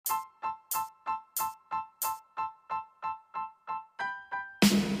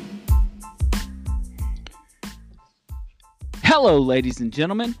Hello, ladies and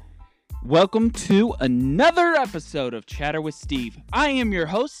gentlemen. Welcome to another episode of Chatter with Steve. I am your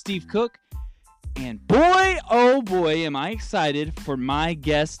host, Steve Cook, and boy, oh boy, am I excited for my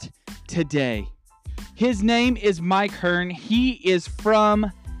guest today. His name is Mike Hearn. He is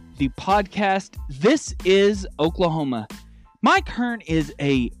from the podcast This Is Oklahoma. Mike Hearn is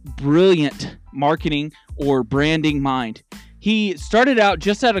a brilliant marketing or branding mind. He started out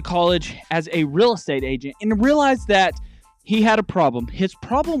just out of college as a real estate agent and realized that he had a problem. His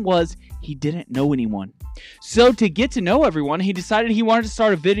problem was he didn't know anyone. So to get to know everyone, he decided he wanted to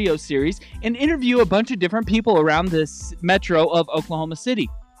start a video series and interview a bunch of different people around this metro of Oklahoma City.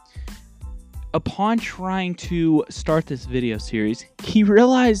 Upon trying to start this video series, he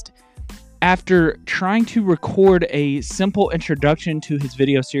realized after trying to record a simple introduction to his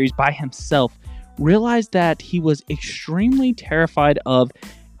video series by himself, realized that he was extremely terrified of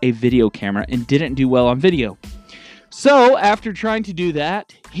a video camera and didn't do well on video. So after trying to do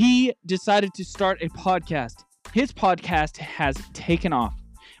that, he decided to start a podcast. His podcast has taken off.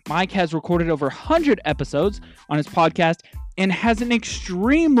 Mike has recorded over 100 episodes on his podcast and has an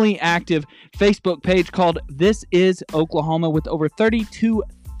extremely active Facebook page called This Is Oklahoma with over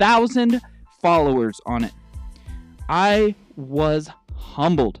 32,000 followers on it. I was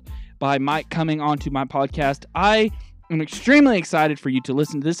humbled by Mike coming onto my podcast. I am extremely excited for you to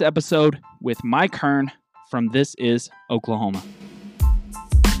listen to this episode with Mike Hearn from This Is Oklahoma.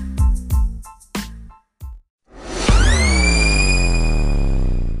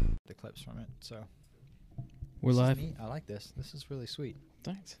 The clips from it, so we're live. Neat. I like this. This is really sweet.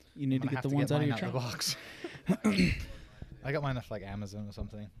 Thanks. You need to get the ones out of your trunk. Box. I got mine off like Amazon or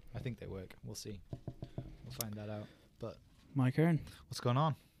something. I think they work. We'll see. We'll find that out. But Mike Hearn, what's going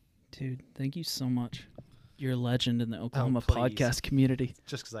on, dude? Thank you so much. You're a legend in the Oklahoma please. podcast community.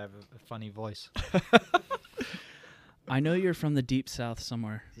 Just because I have a funny voice. I know you're from the deep south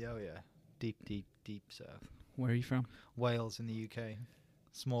somewhere. Oh yeah, deep south. Where are you from? Wales in the UK.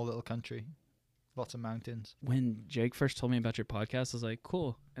 Small little country. Lots of mountains. When Jake first told me about your podcast, I was like,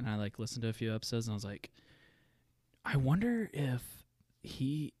 cool. And I listened to a few episodes and I was like, I wonder if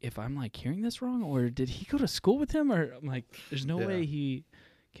I'm hearing this wrong, or did he go to school with him? Or I'm like, there's no way he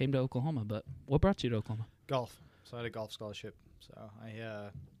came to Oklahoma. But what brought you to Oklahoma? Golf. So I had a golf scholarship. So I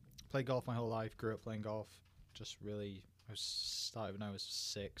played golf my whole life, grew up playing golf. Just really, I started when I was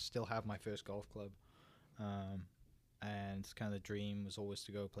 6. Still have my first golf club. And kind of the dream was always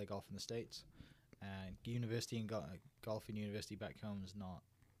to go play golf in the States. And university and golf in university back home is not,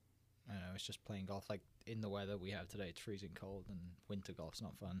 I don't know, it's just playing golf. Like in the weather we have today, it's freezing cold, and winter golf's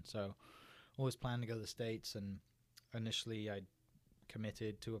not fun. So always planned to go to the States, and initially I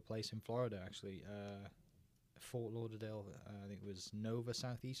committed to a place in Florida, actually. Fort Lauderdale, I think it was Nova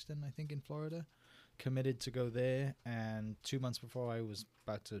Southeastern, I think, in Florida. Committed to go there, and 2 months before I was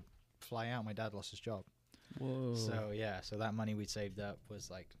about to fly out, my dad lost his job. Whoa. So that money we'd saved up was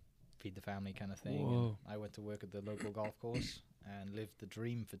like feed the family kind of thing. Whoa. And I went to work at the local golf course and lived the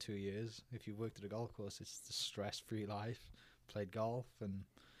dream for 2 years. If you worked at a golf course, it's the stress-free life. Played golf, and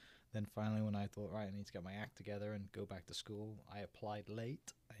then finally when I thought, right, I need to get my act together and go back to school, I applied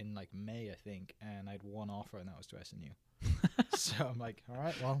late in May, I think, and I had one offer, and that was to SNU. So I'm like, all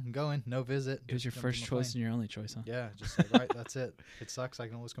right, well, I'm going. No visit. It was your first choice and your only choice, huh? Yeah, just like, right, that's it. If it sucks, I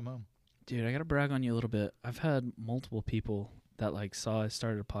can always come home. Dude, I got to brag on you a little bit. I've had multiple people that saw I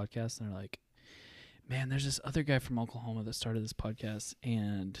started a podcast, and they're like, man, there's this other guy from Oklahoma that started this podcast,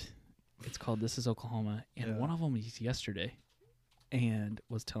 and it's called This Is Oklahoma. And one of them was yesterday and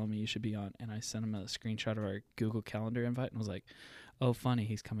was telling me you should be on. And I sent him a screenshot of our Google Calendar invite and was like, oh, funny,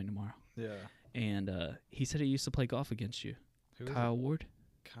 he's coming tomorrow. Yeah. And he said he used to play golf against you. Who is Kyle it? Ward.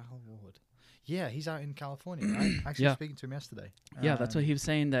 Kyle Ward. Yeah, he's out in California, right? Actually, speaking to him yesterday. Yeah, that's what he was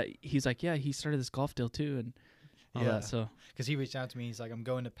saying, that he's like, yeah, he started this golf deal too, and all that. So because he reached out to me, he's like, I'm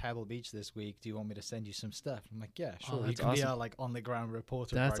going to Pebble Beach this week. Do you want me to send you some stuff? I'm like, yeah, sure. That's you can be awesome. our on the ground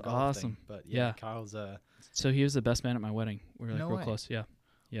reporter. That's for our golf awesome. Thing. But yeah, Kyle's so he was the best man at my wedding. We were No real way. close. Yeah,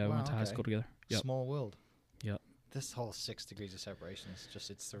 we went to high school together. Yep. Small world. Yep. This whole 6 degrees of separation is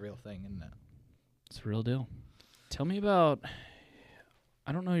it's the real thing, isn't it? It's a real deal. Tell me about.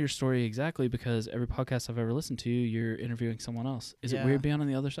 I don't know your story exactly, because every podcast I've ever listened to, you're interviewing someone else. Is it weird being on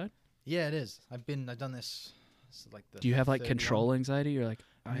the other side? Yeah, it is. I've done this. Do you have control anxiety? You're like,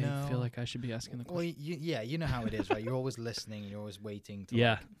 I No. feel like I should be asking the question. Well, you know how it is, right? You're always listening. You're always waiting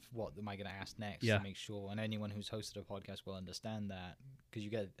to what am I going to ask next to make sure. And anyone who's hosted a podcast will understand that, because you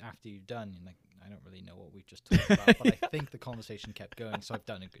get after you've done, you're like, I don't really know what we've just talked about, but I think the conversation kept going, so I've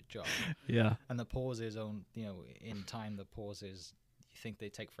done a good job. Yeah. And the pauses, in time, the pauses, you think they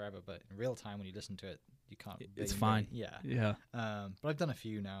take forever, but in real time, when you listen to it, you can't. It's fine. Yeah. Yeah. But I've done a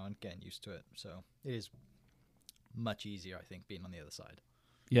few now and getting used to it, so it is much easier, I think, being on the other side.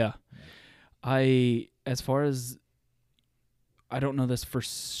 Yeah. As far as, I don't know this for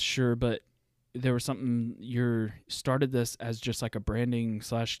sure, but there was something, you started this as just like a branding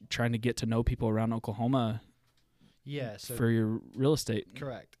 / trying to get to know people around Oklahoma. Yeah. So for your real estate.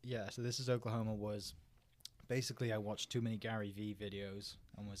 correct. Yeah. So this is Oklahoma. Was basically I watched too many Gary Vee videos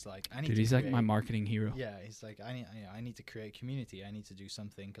and was like, I need Dude, to he's like create- my marketing hero. Yeah, he's like, I need to create community. I need to do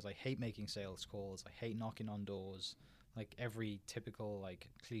something because I hate making sales calls. I hate knocking on doors. Like every typical like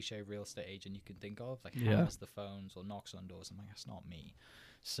cliche real estate agent you can think of, like Yeah. hammers the phones or knocks on doors. I'm like, that's not me.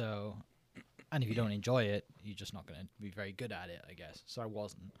 So, and if you don't enjoy it, you're just not going to be very good at it, I guess. So I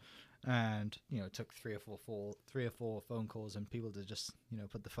wasn't, and it took three or four phone calls and people to just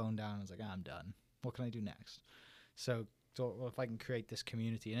put the phone down. I was like, I'm done. What can I do next? So well, if I can create this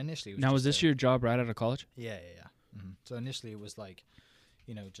community, and initially it was Now, was just this your job right out of college? yeah. So initially it was like,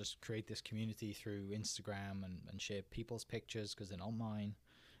 just create this community through Instagram and share people's pictures because they're not mine,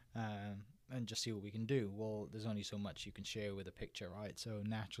 and just see what we can do. Well, there's only so much you can share with a picture, right? So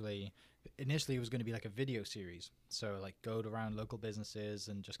naturally, initially it was going to be like a video series. So like go around local businesses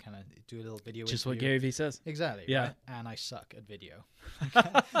and just kind of do a little video. Just what interview. Gary Vee says. Exactly. Yeah. Right? And I suck at video.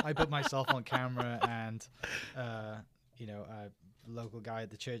 I put myself on camera and, a local guy at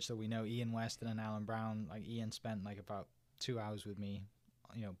the church that we know, Ian Weston and Alan Brown, like Ian spent like about 2 hours with me,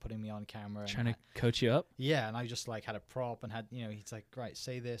 putting me on camera. Trying to coach you up? Yeah, and I just like had a prop and had, he's like, right,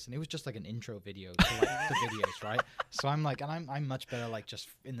 say this. And it was just like an intro video to like the videos, right? So I'm like, and I'm much better like just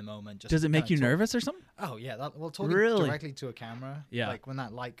in the moment. Just Does it make kinda you talk- nervous or something? Oh, yeah. Talking Really? directly to a camera. Yeah. Like when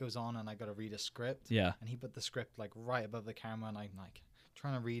that light goes on and I got to read a script. Yeah. And he put the script like right above the camera, and I'm like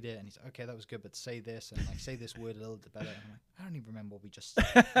trying to read it, and he's like, okay, that was good, but say this and like say this word a little bit better. And I'm like, I don't even remember what we just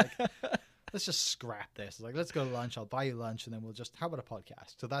said. Like, let's just scrap this. Like, let's go to lunch. I'll buy you lunch, and then we'll just, how about a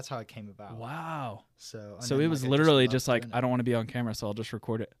podcast? So that's how it came about. Wow. So So then, it was like, I literally loved just like, doing I don't want to be on camera, so I'll just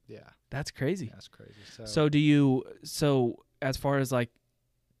record it. it. Yeah, That's crazy. that's crazy. So as far as like,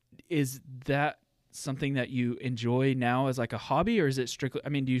 is that something that you enjoy now as like a hobby, or is it strictly,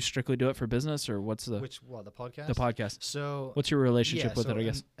 do you strictly do it for business, or what's the the podcast? the podcast? So What's your relationship with so it, I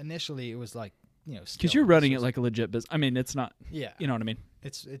guess? initially it was like, Because still, you're it's running it just- like a legit business. It's not, yeah, you know what I mean?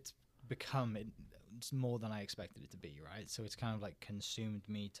 it's become it's more than I expected it to be, right? So it's kind of like consumed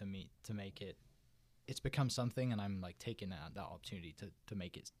me to make it. It's become something, and I'm like taking that opportunity to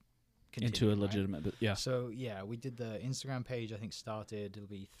make it continue, Into a right? legitimate, yeah. So yeah, we did the Instagram page. I think started. It'll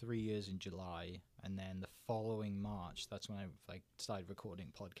be 3 years in July, and then the following March, that's when I like started recording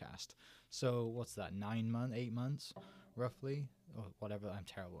podcast. So what's that? 8 months, roughly, or whatever. I'm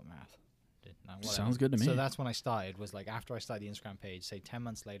terrible at math. No, whatever. Sounds good to me. So that's when I started. Was like after I started the Instagram page. Say 10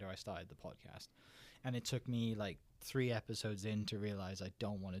 months later, I started the podcast, and it took me like 3 episodes in to realize I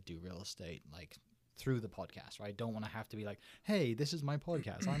don't want to do real estate like through the podcast, right? I don't want to have to be like, hey, this is my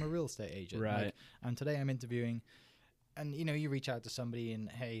podcast. I'm a real estate agent. Right. Like, and today I'm interviewing, and you reach out to somebody and,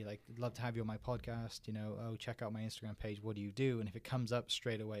 hey, like, I'd love to have you on my podcast. Oh, check out my Instagram page. What do you do? And if it comes up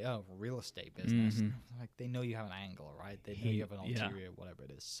straight away, oh, real estate business, Mhm. like they know you have an angle, right? They know you have an Yeah. ulterior, whatever it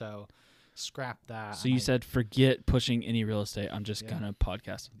is. So scrap that. So and you I- said, forget pushing any real estate. I'm just Yeah. gonna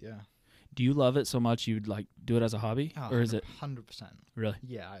podcast. yeah. Do you love it so much you'd like do it as a hobby, Oh, or is it 100%? really?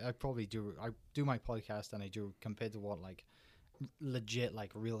 Yeah, I probably do. I do my podcast, and I do compared to what like legit like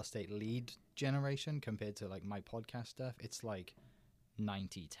real estate lead generation compared to like my podcast stuff. It's like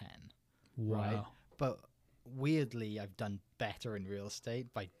 90-10. Right. Wow. But weirdly, I've done better in real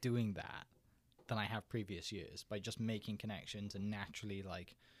estate by doing that than I have previous years, by just making connections and naturally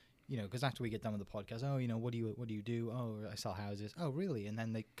like, because after we get done with the podcast, oh, what do you do? Oh, I sell houses. Oh, really? And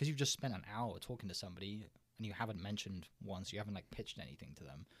then because you've just spent an hour talking to somebody and you haven't mentioned once, you haven't like pitched anything to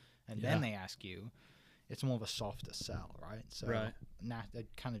them, and then they ask you, it's more of a softer sell, right? So Right. I'd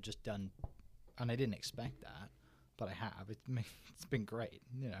kind of just done, and I didn't expect that, but I have. It's been great,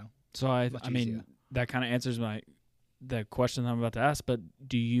 So Much I mean, easier. that kind of answers the question I'm about to ask. But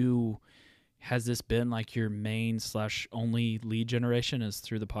has this been like your main / only lead generation is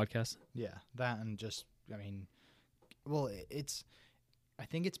through the podcast? Yeah, that and just, I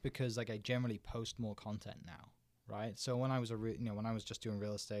think it's because like I generally post more content now, right? So when I was when I was just doing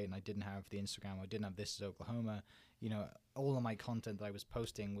real estate and I didn't have the Instagram, I didn't have This Is Oklahoma, all of my content that I was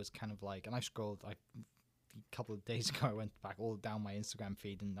posting was kind of like, and a couple of days ago I went back all down my Instagram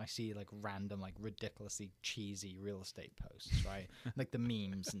feed and I see like random like ridiculously cheesy real estate posts, right? Like the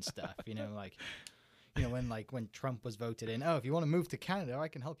memes and stuff, when Trump was voted in, oh, if you want to move to Canada, I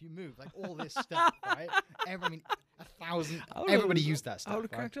can help you move, like all this stuff, right? 1,000. I would've- Everybody used that stuff. I would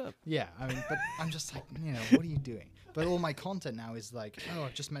have right? cracked up. Yeah, I mean, but I'm just like, what are you doing? But all my content now is like, oh,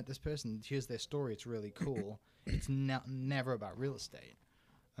 I've just met this person. Here's their story. It's really cool. It's never about real estate.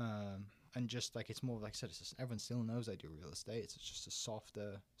 And just like, it's more like I said, it's just, everyone still knows I do real estate. It's just a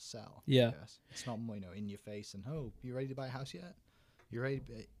softer sell. Yeah. I guess. It's not more, in your face and, oh, you ready to buy a house yet? You ready?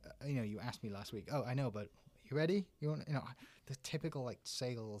 You asked me last week. Oh, I know, but you ready? You want, the typical like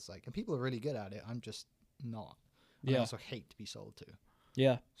sales, like, and people are really good at it. I'm just not. I also hate to be sold to.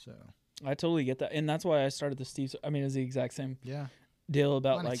 Yeah. So. I totally get that. And that's why I started the Steve's. I mean, it's the exact same deal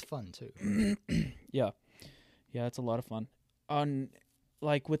about and like. It's fun too. Yeah. Yeah, it's a lot of fun. On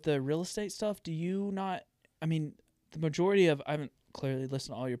like with the real estate stuff, do you not, I mean, the majority of, I haven't clearly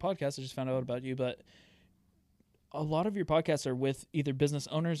listened to all your podcasts. I just found out about you, but a lot of your podcasts are with either business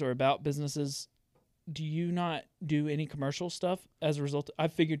owners or about businesses. Do you not do any commercial stuff as a result? I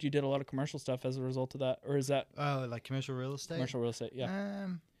figured you did a lot of commercial stuff as a result of that, or is that Like commercial real estate? commercial real estate? Yeah.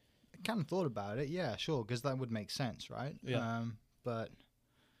 I kind of thought about it. Yeah, sure, because that would make sense, right? Yeah. But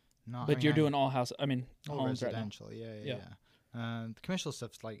not. But you're doing all house. I mean, all homes right now. residential. Yeah. The commercial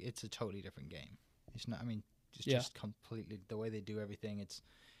stuff's like, it's a totally different game. It's not. I mean, it's just completely the way they do everything.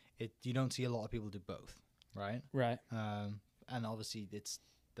 You don't see a lot of people do both, right? Right. And obviously, it's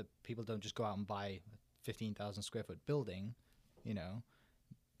the people don't just go out and buy a 15,000 square foot building,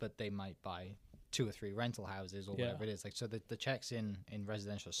 but they might buy 2 or 3 rental houses or whatever it is. Like, so the checks in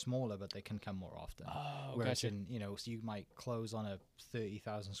residential are smaller, but they can come more often. Oh, Whereas gotcha. so you might close on a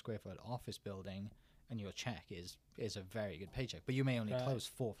 30,000 square foot office building, and your check is a very good paycheck, but you may only close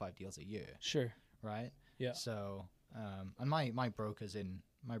 4 or 5 deals a year, Sure. right? Yeah. So, and my broker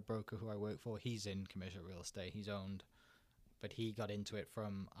who I work for, he's in commercial real estate. He's owned, but he got into it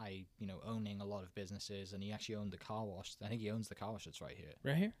from owning a lot of businesses, and he actually owned the car wash. I think he owns the car wash that's right here.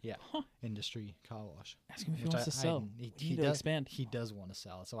 Right here? Yeah. Huh. Industry car wash. Ask him if he Which wants to sell. He does does expand. He does want to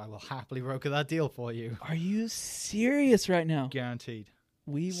sell, so I will happily broker that deal for you. Are you serious right now? Guaranteed.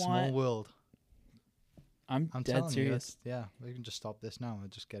 We Small want. world. I'm I'm dead telling serious. you. We can just stop this now and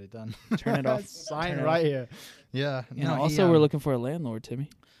just get it done. Turn it off. Sign Turn it right here. Yeah. And also, we're looking for a landlord, Timmy.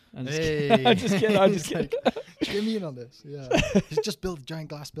 I'm just Hey. kidding. I'm just kidding. I'm just He's kidding. like, give me in on this. Yeah. He's just built a giant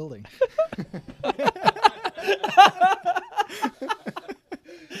glass building.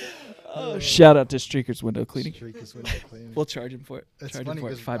 Oh, shout out to Streaker's Window Cleaning. Streakers window cleaning. We'll charge him for it. It's charge him funny for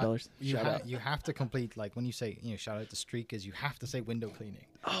it. 'cause $5. Shout out. You have to complete, like, when you say, shout out to Streakers, you have to say window cleaning.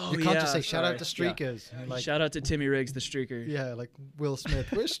 Oh, You can't just say shout out to sorry. Streakers. You're like, Shout out to Timmy Riggs, the Streaker. yeah, like Will Smith.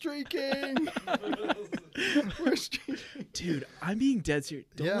 We're streaking. We're streaking. Dude, I'm being dead serious.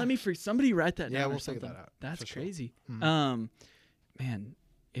 Don't Yeah. let me freak. Somebody write that down. Yeah, or we'll figure something. that out. That's for sure. crazy. Mhm. Man,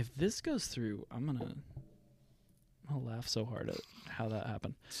 if this goes through, I'll laugh so hard at how that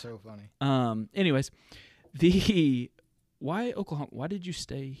happened. So funny. Anyways, why Oklahoma? Why did you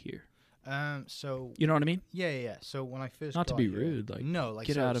stay here? So You know what I mean? yeah. So when I first Not to got be here- rude, like, no, like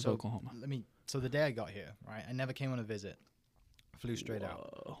get so, out of so Oklahoma. So the day I got here, right, I never came on a visit. I flew straight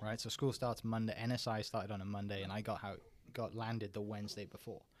out, Whoa. right? So school starts Monday. NSI started on a Monday, and I got landed the Wednesday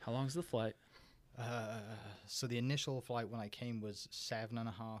before. How long's the flight? So the initial flight when I came was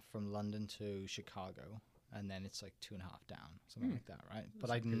 7.5 from London to Chicago, and then it's like 2.5 down, something like that, right? But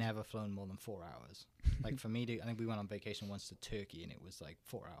I'd never flown more than 4 hours. Like for me I think we went on vacation once to Turkey, and it was like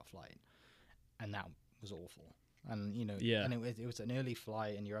 4-hour flight, and that was awful. And Yeah. and it was an early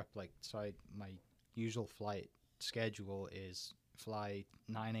flight, and you're up like, so my usual flight schedule is fly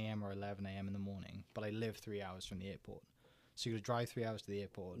 9 a.m. or 11 a.m. in the morning, but I live 3 hours from the airport. So you got to drive 3 hours to the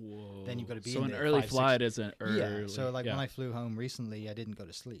airport. Whoa. Then you've got to be so in an there early 5, 6 flight isn't early. Yeah, so like yeah. when I flew home recently, I didn't go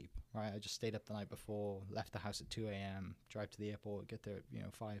to sleep, right? I just stayed up the night before, left the house at 2 a.m., drive to the airport, get there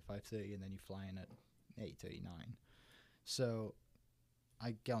at 5:30, and then you fly in at 8:39. So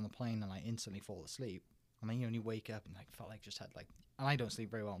I get on the plane and I instantly fall asleep. And then you wake up and felt like just had like, and I don't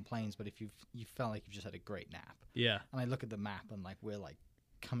sleep very well on planes, but if you felt like you've just had a great nap. Yeah. And I look at the map and like we're like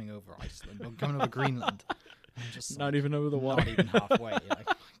coming over Iceland, or coming over Greenland. I'm just Not like, even over the water. not even halfway. Like,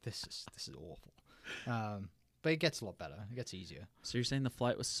 this is awful. But it gets a lot better. It gets easier. So you're saying the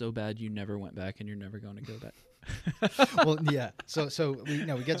flight was so bad you never went back and you're never going to go back? Well, yeah. So we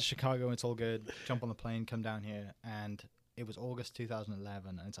get to Chicago and it's all good. Jump on the plane, come down here, and it was August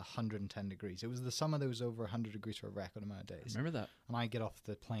 2011, and it's 110 degrees. It was the summer that was over 100 degrees for a record amount of days. Remember that? And I get off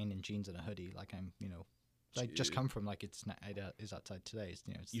the plane in jeans and a hoodie, like I'm, I just come from like it's outside today.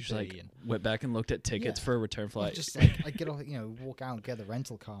 It's You just 30 like and went back and looked at tickets Yeah. for a return I flight. just like I get off, walk out and get the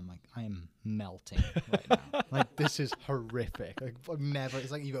rental car. I'm like, I am melting right now. Like this is horrific. Like I've never.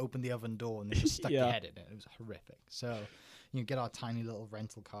 It's like you opened the oven door and then just stuck Yeah. your head in it. It was horrific. So, get our tiny little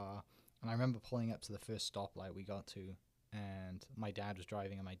rental car. And I remember pulling up to the first stoplight we got to, and my dad was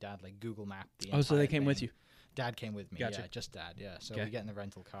driving, and my dad like Google mapped the. Oh, so they entire came with thing. you. Dad came with me. Gotcha. Yeah, just dad. Yeah. So Okay. we get in the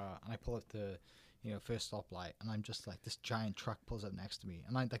rental car, and I pull up the, first stoplight, and I'm just like, this giant truck pulls up next to me,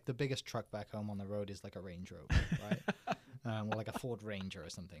 and I like the biggest truck back home on the road is like a Range Rover, right? Or like a Ford Ranger or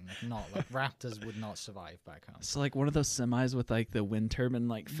something. Like not like Raptors would not survive back home. So like one of those semis with like the wind turbine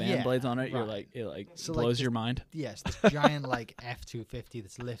like fan blades on it. You're right. like it like So, like, blows this- your mind. Yes, this giant like F-250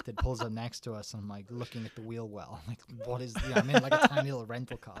 that's lifted pulls up next to us, and I'm like looking at the wheel well. I'm like, what is? I'm in like a tiny little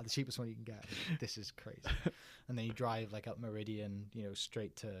rental car, the cheapest one you can get. This is crazy. And then you drive like up Meridian,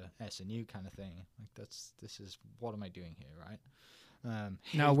 straight to SNU kind of thing. Like this is what am I doing here, right?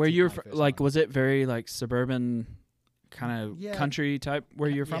 Now, where hated you're my first like, month. was it very like suburban, kind of Yeah. country type where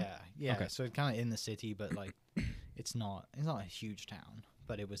you're from? Yeah. Okay. So kind of in the city, but like it's not a huge town,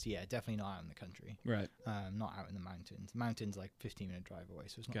 but it was definitely not out in the country. Right. Not out in the mountains. The mountains like 15-minute drive away,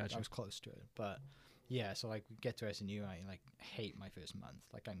 so it's not. Gotcha. I was close to it, but yeah. So like we get to SNU, and I like hate my first month.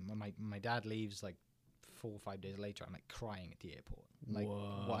 Like when my dad leaves, like 4 or 5 days later, I'm like crying at the airport. Like,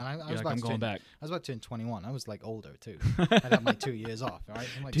 Whoa. what? And I You're was like, about I'm to going turn, back. I was about to turn 21. I was like older too. I had my 2 years off. Right?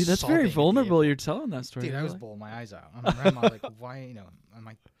 I'm, like, Dude, that's sobbing very at the vulnerable. airport. You're telling that story. Dude, I was really. bawling my eyes out. And my grandma like, why? I'm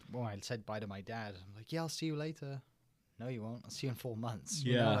like, well, I said bye to my dad. I'm like, yeah, I'll see you later. No, you won't. I'll see you in 4 months.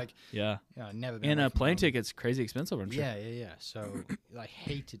 You know, like, Yeah. I've never been. And away a from plane home. ticket's crazy expensive, I'm sure. Yeah. So I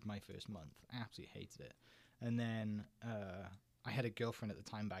hated my first month. Absolutely hated it. And then I had a girlfriend at the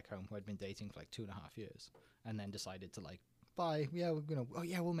time back home who I'd been dating for like 2.5 years, and then decided to like, bye. Yeah, we're gonna. Oh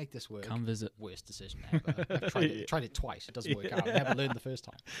yeah, we'll make this work. Come visit. Worst decision ever. I've tried it twice. It doesn't work out. I never learned the first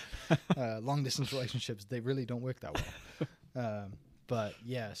time. Long distance relationships, they really don't work that well. But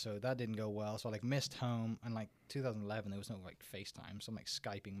yeah, so that didn't go well. So I like missed home, and like 2011, there was no like FaceTime, so I'm like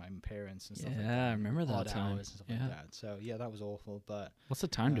Skyping my parents and stuff like that. Yeah, I remember that Odd time. hours and stuff Yeah. like that. So yeah, that was awful. But What's the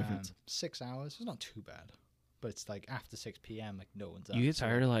time difference? 6 hours. It's not too bad. But it's like after 6 p.m., like no one's up. You get So,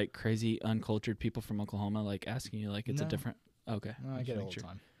 tired of like crazy uncultured people from Oklahoma like asking you like it's a No. different. Okay. No, I just get it make all sure. the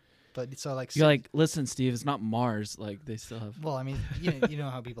time. But so like You're like, listen, Steve, it's not Mars. Like they still have. well, I mean, you know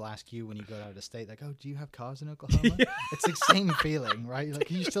how people ask you when you go out of state, like, oh, do you have cars in Oklahoma? It's the same feeling, right? You're like,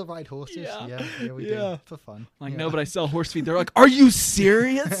 can you still ride horses? Yeah. Yeah, we Yeah. do for fun. Like, yeah. no, but I sell horse feed. They're like, are you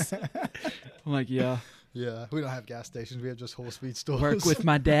serious? I'm like, yeah. Yeah, we don't have gas stations. We have just horse feed stores. Work with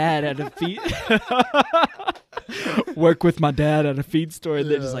my dad at a feed. Work with my dad at a feed store, and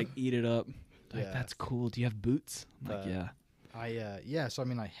they just Yeah. like eat it up. Like, Yeah. that's cool. Do you have boots? I'm like, But- yeah. So I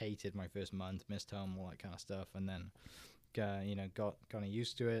mean, I hated my first month, missed home, all that kind of stuff, and then, got kind of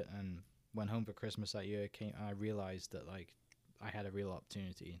used to it, and went home for Christmas that year. And I realized that like I had a real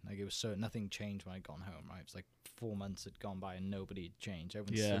opportunity. Like it was nothing changed when I'd gone home. Right, it was like 4 months had gone by and nobody had changed.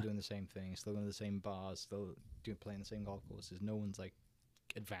 Everyone's Yeah. still doing the same thing, still going to the same bars, still playing the same golf courses. No one's like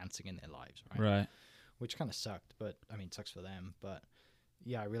advancing in their lives, right? Right. Which kind of sucked, but I mean, it sucks for them. But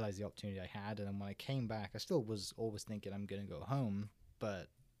yeah, I realized the opportunity I had, and then when I came back, I still was always thinking I'm gonna go home, but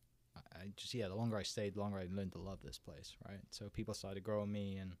I just the longer I stayed, the longer I learned to love this place, right? So people started growing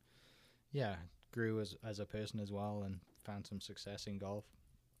me, and yeah, grew as a person as well, and found some success in golf.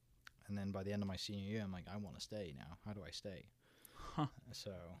 And then by the end of my senior year, I'm like, I want to stay now. How do I stay? Huh.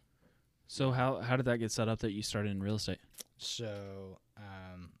 So how did that get set up that you started in real estate?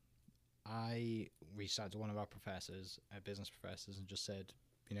 I reached out to one of our professors, business professors, and just said,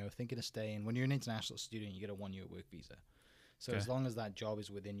 thinking of staying. When you're an international student, you get a 1-year work visa. So as Okay. long as that job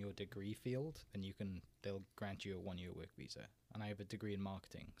is within your degree field, then they'll grant you a 1-year work visa. And I have a degree in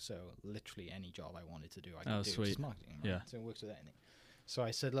marketing, so literally any job I wanted to do, I could Oh, do. sweet. It's marketing, right? Yeah. So it works with anything. So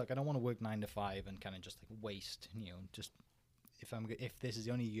I said, look, I don't want to work 9 to 5 and kind of just like waste, just if this is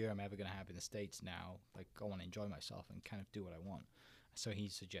the only year I'm ever going to have in the States now, like I want to enjoy myself and kind of do what I want. So he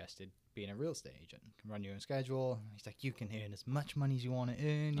suggested being a real estate agent, run your own schedule. He's like, you can earn as much money as you want to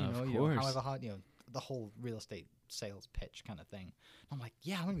earn, Of course. however hard, the whole real estate sales pitch kind of thing. And I'm like,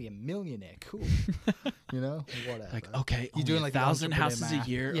 yeah, I'm going to be a millionaire. Cool. Whatever. Like, okay, You're only doing, like, the 1,000 entrepreneur houses a math.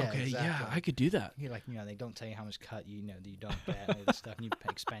 year. Yeah, okay, yeah, exactly. I could do that. You're like, they don't tell you how much cut that you don't get and all this stuff, and you pay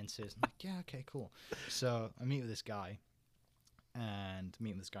expenses. I'm like, yeah, okay, cool. So I meet with this guy,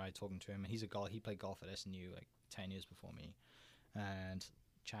 talking to him, and he played golf at SNU like 10 years before me, and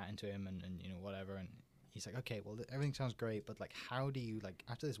chatting to him and whatever, and he's like, okay, well, everything sounds great, but like, how do you, like,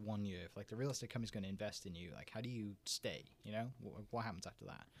 after this 1 year, if like the real estate company's going to invest in you, like, how do you stay? What happens after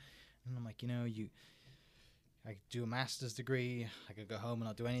that? And I'm like, I could do a master's degree, I could go home and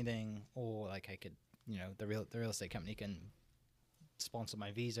not do anything, or like I could, the real estate company can sponsor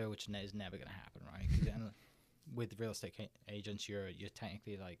my visa, which is never going to happen, right? 'Cause then with real estate agents, you're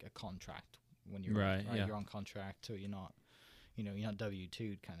technically like a contract when you're Right, yeah. You're on contract, so you're not, you're not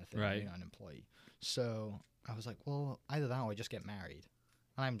W-2 kind of thing. Right. You're not an employee. So I was like, well, either that or I just get married.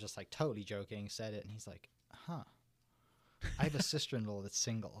 And I'm just like totally joking, said it. And he's like, huh. I have a sister-in-law that's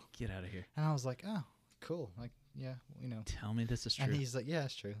single. Get out of here. And I was like, oh, cool. Like, yeah, Tell me this is true. And he's like, yeah,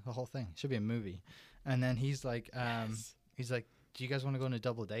 it's true. The whole thing. Should be a movie. And then he's like, Yes. he's like, do you guys want to go on a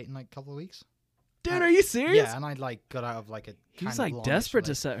double date in like a couple of weeks? Dude, are you serious? Yeah, and I like got out of like a He was kind like of longish desperate to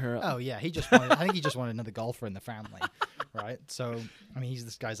relation- set her up. Oh yeah, he just wanted. I think he just wanted another golfer in the family, right? So I mean,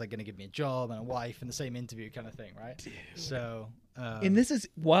 this guy's like going to give me a job and a wife in the same interview, kind of thing, right? Dude. So And this is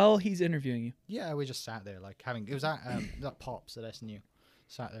while he's interviewing you. yeah, we just sat there like having. It was at Pops at SNU,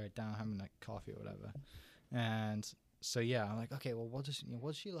 sat there down having like coffee or whatever, and. So yeah, I'm like, okay, well, what does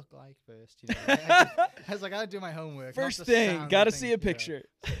she look like first? I was like, I gotta do my homework. not First the thing, sound gotta thing, see a picture.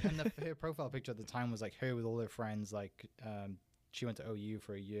 And her profile picture at the time was like her with all her friends. Like, she went to OU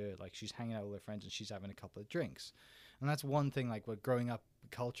for a year. Like, she's hanging out with her friends and she's having a couple of drinks. And that's one thing. Like, what growing up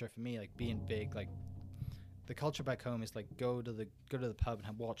culture for me, like being big, like the culture back home is like go to the pub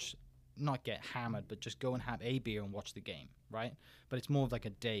and watch. Not get hammered, but just go and have a beer and watch the game, right? But it's more of like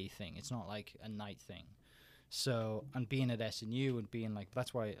a day thing. It's not like a night thing. So, and being at SNU and being like,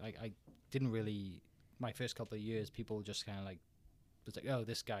 that's why I didn't really, my first couple of years, people just kind of like, was like, oh,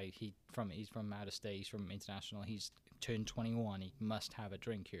 this guy, he's from out of state, he's from international, he's turned 21, he must have a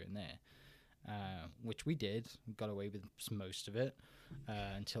drink here and there. Which we did, we got away with most of it,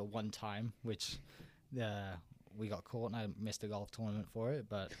 until one time, which we got caught and I missed a golf tournament for it,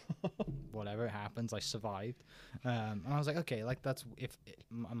 but whatever, it happens, I survived. And I was like, okay, like that's,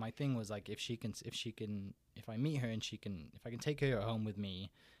 my thing was like, if I meet her and if I can take her home with me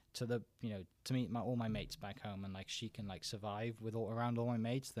to to meet all my mates back home, and like she can like survive with around all my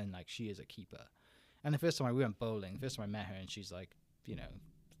mates, then like she is a keeper. And the first time we went bowling, the first time I met her, and she's like,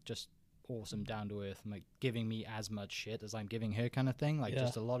 just awesome, down to earth, and like giving me as much shit as I'm giving her, kind of thing. Like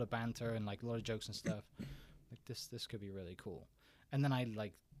just a lot of banter and like a lot of jokes and stuff. Like this could be really cool. And then I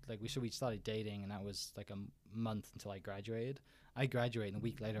we started dating, and that was like a month until I graduated. I graduated, and a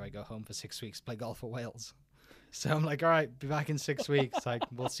week later I go home for 6 weeks, play golf for Wales. So I'm like, all right, be back in 6 weeks. Like,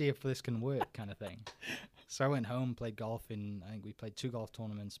 we'll see if this can work, kind of thing. So I went home, played golf I think we played 2 golf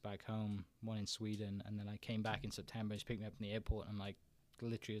tournaments back home, one in Sweden, and then I came back in September. She picked me up in the airport, and I'm like,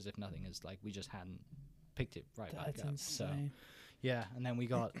 literally as if nothing is, like, we just hadn't picked it right back That's up. insane. So, yeah, and then we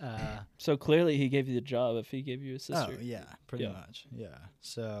got... So clearly he gave you the job if he gave you a sister. Oh, yeah, pretty much, yeah.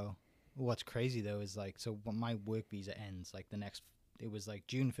 So what's crazy, though, is, like, so when my work visa ends, like, it was, like,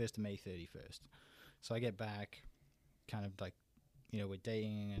 June 1st to May 31st. So I get back, kind of like, we're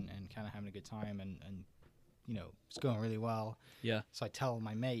dating and kind of having a good time, and it's going really well. Yeah. So I tell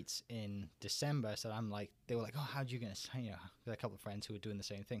my mates in December, so they were like, oh, how are you going to stay? There are a couple of friends who were doing the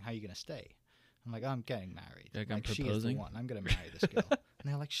same thing. How are you going to stay? I'm like, I'm getting married. Like, I'm she is the proposing? one. I'm going to marry this girl. And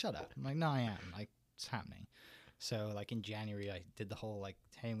they're like, shut up. I'm like, no, I am. Like, it's happening. So, like, in January, I did the whole, like,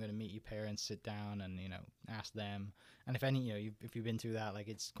 hey, I'm going to meet your parents, sit down and, ask them. And if any, if you've been through that, like,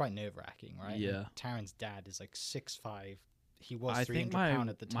 it's quite nerve-wracking, right? Yeah. And Taryn's dad is, like, 6'5". He was I 300 think my- pound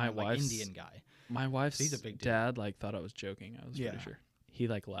at the my time, like, wife's- Indian guy. My wife's He's a big deal. dad like thought I was joking. I was pretty sure. He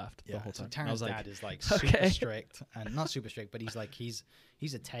like laughed the whole so time. I was Taryn's like, dad is, like, okay. super strict. And not super strict, but he's, like, he's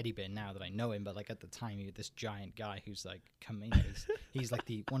a teddy bear now that I know him. But, like, at the time, he was this giant guy who's, like, coming. He's like,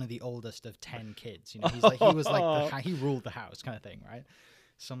 one of the oldest of 10 kids. He's like, he was, like, he ruled the house kind of thing, right?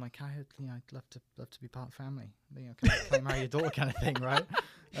 So I'm like, I'd love to be part of family. Can I marry your daughter kind of thing, right?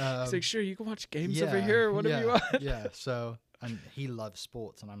 he's like, sure, you can watch games over here, whatever you want. Yeah, so, and he loves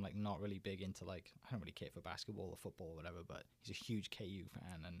sports, and I'm, like, not really big into, like, I don't really care for basketball or football or whatever, but he's a huge KU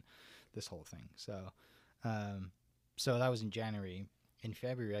fan and this whole thing. So, so that was in January. In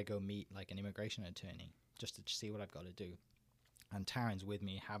February, I go meet, like, an immigration attorney just to see what I've got to do. And Taryn's with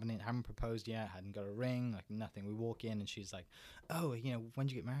me, haven't proposed yet, hadn't got a ring, like, nothing. We walk in, and she's like, oh, when'd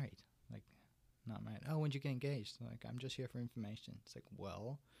you get married? Like, not married. Oh, when'd you get engaged? Like, I'm just here for information. It's like,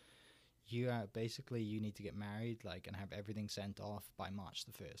 well, you need to get married, like, and have everything sent off by March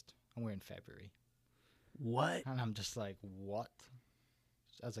the 1st. And we're in February. What? And I'm just like, what?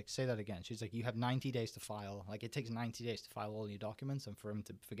 I was like, say that again. She's like, you have 90 days to file. Like, it takes 90 days to file all your documents, and for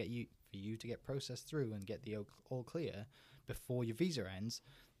you to get processed through and get the all clear before your visa ends.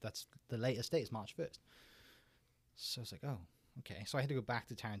 That's the latest date is March 1st. So I was like, oh, okay. So I had to go back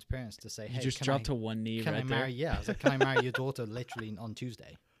to Taryn's parents to say, hey, You just dropped to one knee can right I marry? there. Yeah, I was like, can I marry your daughter literally on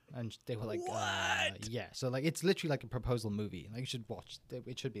Tuesday? And they were like, What? yeah. So, like, it's literally like a proposal movie. Like, you should watch.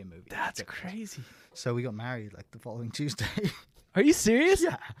 It should be a movie. That's It's crazy. So we got married like the following Tuesday. Are you serious?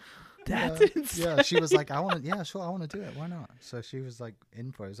 Yeah. That's insane. Yeah, she was like, I want to do it. Why not? So she was like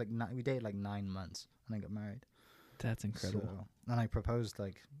in for it. It was like we dated like 9 months and then got married. That's incredible. So, and I proposed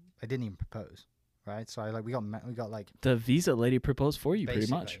like I didn't even propose, right? So I like we got like The visa lady proposed for you, pretty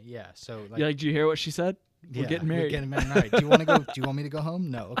much. Yeah. So like, You're like, did you hear what she said? We're getting married. We're getting married. Do you want to go? Do you want me to go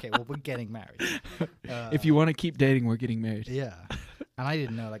home? No. Okay. Well, we're getting married. If you want to keep dating, we're getting married. Yeah. And I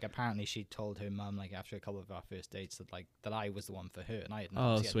didn't know. Like, apparently, she told her mum, like, after a couple of our first dates, that I was the one for her, and I had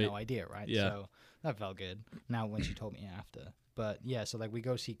no idea, right? Yeah. So that felt good. Now, when she told me after, but yeah, so like we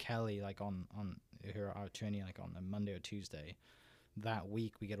go see Kelly like on our attorney like on a Monday or Tuesday. That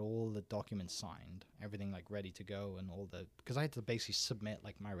week we get all the documents signed, everything like ready to go, and because I had to basically submit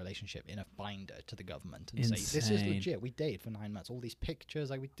like my relationship in a binder to the government and say this is legit. We dated for 9 months. All these pictures,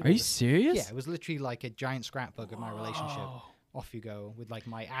 like we did. Are you serious? Yeah, it was literally like a giant scrapbook of my relationship. Off you go with like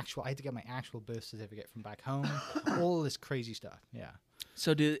I had to get my actual birth certificate from back home, all this crazy stuff. Yeah.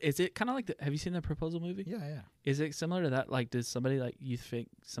 So is it kind of like have you seen the Proposal movie? Yeah, yeah. Is it similar to that? Like, does somebody like you think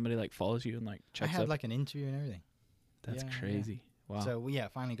somebody like follows you and like checks? I had like an interview and everything. That's crazy. Yeah. Wow. So yeah,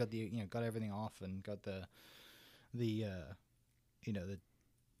 finally got got everything off and got the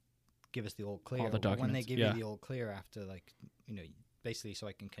give us the all clear. All the documents. When they give you the all clear after like basically so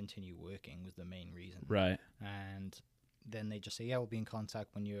I can continue working was the main reason. Right. And then they just say, yeah, we'll be in contact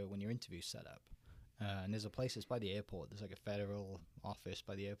when your interview's set up. And there's a place that's by the airport. There's like a federal office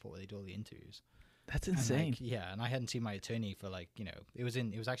by the airport where they do all the interviews. That's insane. And I hadn't seen my attorney for like it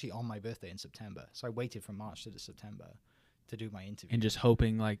was actually on my birthday in September. So I waited from March to September to do my interview. And just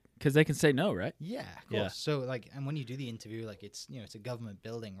hoping like because they can say no, right? Yeah, of course. Yeah. So like, and when you do the interview, like it's it's a government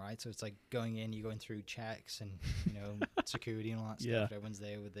building, right? So it's like going in, you're going through checks and security and all that stuff. Yeah. Everyone's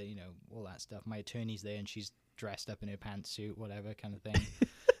there with the all that stuff. My attorney's there and she's dressed up in her pantsuit, whatever kind of thing.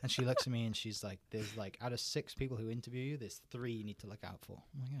 And she looks at me and she's like, there's like, out of 6 people who interview you, there's 3 you need to look out for.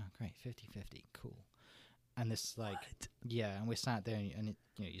 I'm like, oh, great, 50-50, cool. And this like, yeah, and we sat there and it,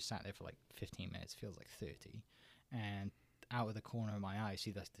 you sat there for like 15 minutes, feels like 30. And out of the corner of my eye, I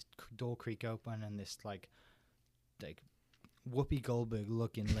see this door creak open and this like Whoopi Goldberg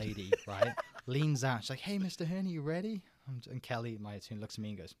looking lady, right, leans out. She's like, hey, Mr. Hearn, you ready? And Kelly, my attorney, looks at me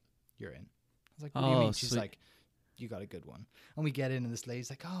and goes, you're in. I was like, what do you mean? She's like, you got a good one. And we get in and this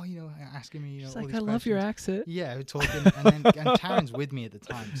lady's like, oh, asking me, she's all like, these I love your questions. accent. Yeah, we're talking. and Taryn's with me at the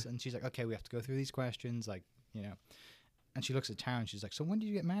time. And she's like, okay, we have to go through these questions. Like, and she looks at Taryn. She's like, so when did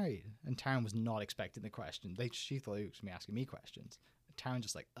you get married? And Taryn was not expecting the question. She thought it was me asking me questions. Taryn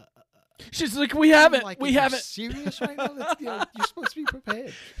just like, she's like, we haven't. Like, we haven't. Serious right now? You're supposed to be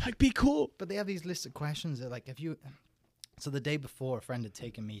prepared. Like, be cool. But they have these lists of questions that like, so the day before, a friend had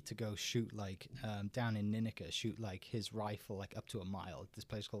taken me to go shoot like down in Ninica, shoot like his rifle like up to a mile. This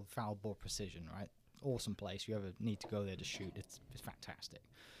place called Foul Bore Precision, right? Awesome place. You ever need to go there to shoot? It's fantastic.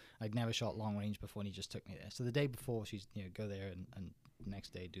 I'd never shot long range before, and he just took me there. So the day before, she's go there and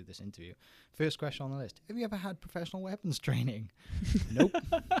next day do this interview. First question on the list: have you ever had professional weapons training? Nope,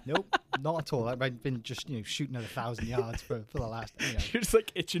 not at all. I've been just shooting at 1,000 yards for the last. You're just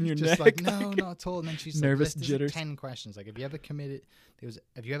like itching your just neck. Like no, not at all. And then she's nervous like, jitters. 10 questions. Like, have you ever committed?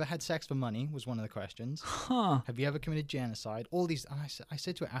 Have you ever had sex for money? Was one of the questions. Huh? Have you ever committed genocide? All these. And I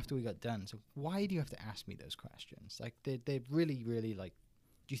said to her after we got done. So why do you have to ask me those questions? Like they're really, really like.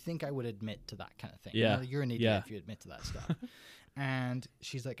 Do you think I would admit to that kind of thing? Yeah. You're an idiot if you admit to that stuff. And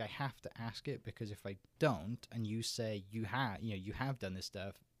she's like, I have to ask it because if I don't, and you say you have done this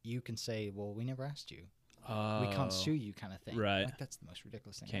stuff, you can say, well, we never asked you. We can't sue you, kind of thing. Right. Like, that's the most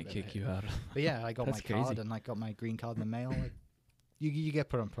ridiculous thing. Can't I've kick ever you heard. out. But yeah, I got my crazy. card and I got my green card in the mail. Like, you get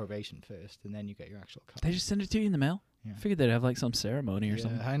put on probation first, and then you get your actual card. They just send it to you in the mail. Yeah. I figured they'd have like some ceremony or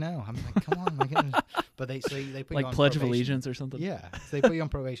something. I know. I'm like, come on, my goodness. But they put like you on Pledge of probation. Allegiance or something. Yeah, so they put you on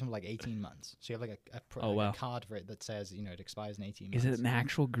probation for like 18 months. So you have like wow. a card for it that says it expires in 18 Is months. it an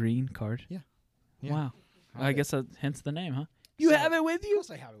actual green card? Yeah. Wow. Have I it. guess that hence the name, huh? You So- have it with Of you?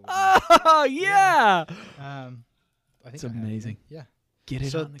 course I have it with Oh yeah. me. I think It's I have it with me. amazing. Yeah. Get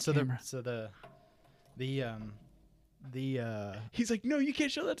it on the camera. He's like, no, you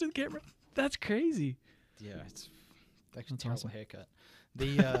can't show that to the camera. That's crazy. Yeah, it's actually That's terrible awesome. haircut.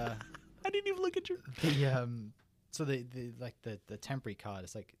 I didn't even look at your. So the temporary card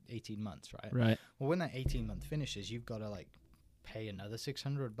is like 18 months, right? Right. Well, when that 18-month finishes, you've got to like pay another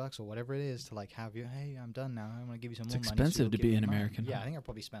 $600 or whatever it is to like have you. Hey, I'm done now. I'm gonna give you some It's more money. expensive you'll to give be me an mine. American, Yeah, huh? I think I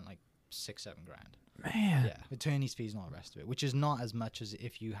probably spent like $6-7 grand. Man. Yeah, attorney's fees and all the rest of it, which is not as much as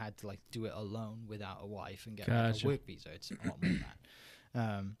if you had to like do it alone without a wife and get like, Gotcha. a work visa. It's a lot more than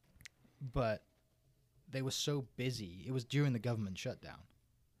that. But they were so busy. It was during the government shutdown.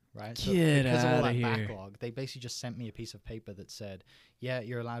 right? Get because of all outta that here. backlog, they basically just sent me a piece of paper that said, "Yeah,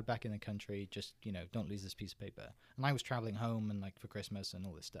 you're allowed back in the country. Just don't lose this piece of paper." And I was traveling home and like for Christmas and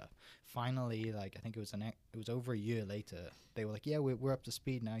all this stuff. Finally, like I think it was over a year later, they were like, "Yeah, we're up to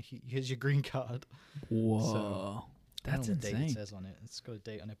speed now. Here's your green card." Whoa, I don't that's know what date it insane. says on it. It's got a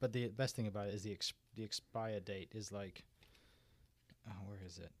date on it. But the best thing about it is the expire date is like, where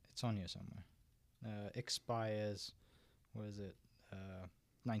is it? It's on here somewhere. Expires, what is it?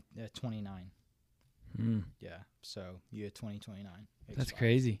 29. Hmm. Yeah, so year 2029. That's expires.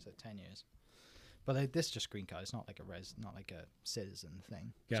 crazy. So 10 years. But like, this is just green card. It's not like not like a citizen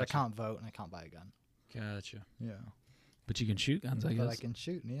thing. So I Gotcha. can't vote and I can't buy a gun. Gotcha. Yeah. But you can shoot guns, I But I guess. can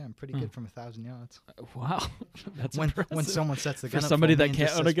shoot. Yeah, I'm pretty Hmm. good from 1,000 yards. Wow, that's when impressive. someone sets the For gun up somebody for that me and can't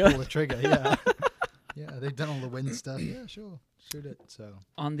just own a says, gun. pull the trigger. Yeah. Yeah, they've done all the wind stuff. Yeah, sure. Shoot it. So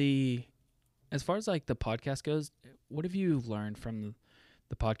On the, as far as like the podcast goes, what have you learned from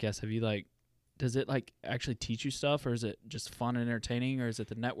the podcast? Have you like, does it like actually teach you stuff, or is it just fun and entertaining, or is it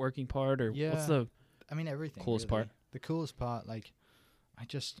the networking part, or Yeah. what's the I mean, everything. Coolest really. part? The coolest part, like,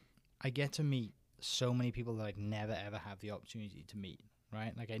 I get to meet so many people that I'd never ever have the opportunity to meet.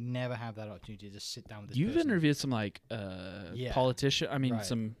 Right? Like, I never have that opportunity to just sit down with this You've person. interviewed some like Yeah. politician. I mean, Right.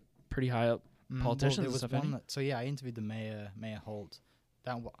 some pretty high up. politicians Well, and there was stuff, one any? that, so yeah, I interviewed the Mayor Holt.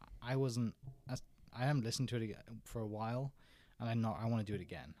 I wasn't. I haven't listened to it for a while, and I want to do it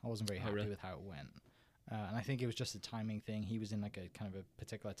again. I wasn't very Oh, happy really? with how it went, and I think it was just a timing thing. He was in like a kind of a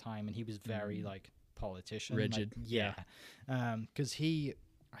particular time, and he was very like politician, Rigid, Like, yeah, because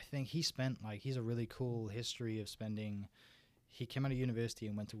I think he spent like he's a really cool history of spending. He came out of university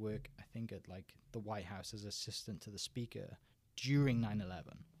and went to work, I think, at like the White House as assistant to the speaker during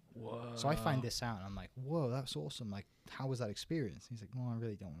 9/11. Whoa. So I find this out and I'm like, whoa, that's awesome. Like, how was that experience? He's like, well, I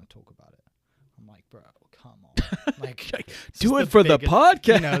really don't want to talk about it. I'm like, bro, come on. Like, this do is it for the biggest-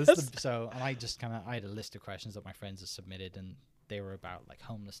 podcast. this is and I just I had a list of questions that my friends had submitted, and they were about like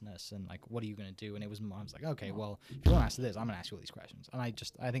homelessness and like, what are you going to do? And I was like, okay, well, if you want to answer this, I'm going to ask you all these questions. And I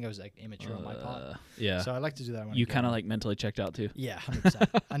think I was like immature on my part. Yeah. So I like to do that when You I go kind of on. like mentally checked out too. Yeah,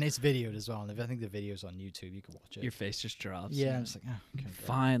 100%. And it's videoed as well. And I think the video's on YouTube. You can watch it. Your face just drops. Yeah, I'm just like, oh, okay, great.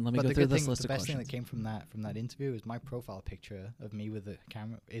 Fine. Let me But go the through good this thing, list the of best thing questions. that came from that interview is my profile picture of me with the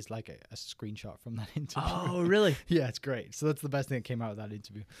camera is like a screenshot from that interview. Oh, really? Yeah, it's great. So that's the best thing that came out of that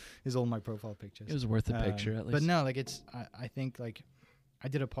interview is all my profile pictures. It was worth the picture at least. But no, like I think like I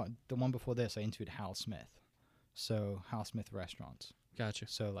did the one before this. I interviewed Hal Smith, so Hal Smith Restaurants. Gotcha.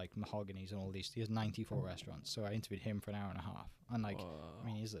 So like Mahogany's and all these. He has 94 restaurants. So I interviewed him for an hour and a half, and like I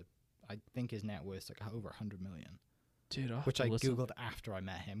mean I think his net worth's like over 100 million. Dude, I'll have Which to I listen. googled after I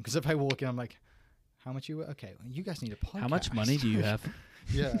met him, because if I walk in, I'm like, "How much you? Okay, well, you guys need a podcast." How much money do you have?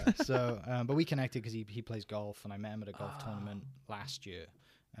 Yeah. So, but we connected because he plays golf, and I met him at a golf tournament last year,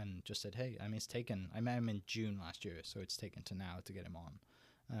 and just said, "Hey, I mean, it's taken." I met him in June last year, so it's taken to now to get him on.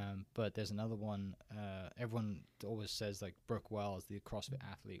 But there's another one. Everyone always says like Brooke Wells, the CrossFit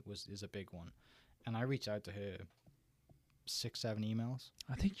athlete, is a big one, and I reached out to her 6-7 emails.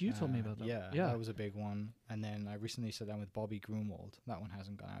 I think you told me about that. Yeah, that was a big one. And then I recently sat down with Bobby Grunwald. That one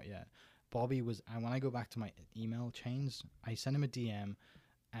hasn't gone out yet. Bobby was, and when I go back to my email chains, I sent him a DM,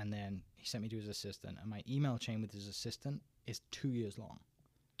 and then he sent me to his assistant. And my email chain with his assistant is 2 years long.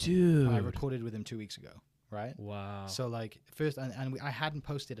 Dude. And I recorded with him 2 weeks ago, right? Wow. So like first, I hadn't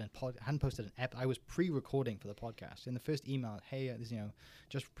posted an ep. I was pre-recording for the podcast. In the first email, hey, this,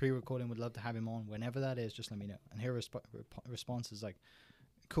 just pre-recording. Would love to have him on whenever that is. Just let me know. And her response is like,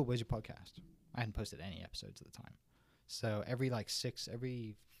 cool. Where's your podcast? I hadn't posted any episodes at the time. So every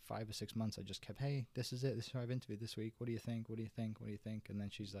 5 or 6 months, I just kept, hey, this is it. This is who I've interviewed this week. What do you think? What do you think? What do you think? And then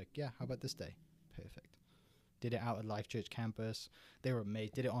she's like, yeah, how about this day? Perfect. Did it out at Life Church campus. They were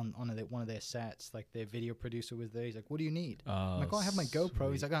amazed. Did it on one of their sets. Like their video producer was there. He's like, what do you need? I'm like, I have my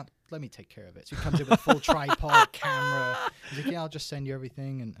GoPro. He's like, let me take care of it. So he comes in with a full tripod, camera. He's like, yeah, I'll just send you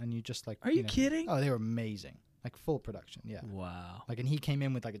everything. And you just like, Are you kidding? Oh, they were amazing. Like full production. Yeah. Wow. Like, and he came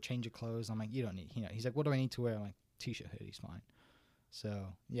in with like a change of clothes. I'm like, you don't need, he's like, what do I need to wear? I'm like, t-shirt, hoodie's fine. So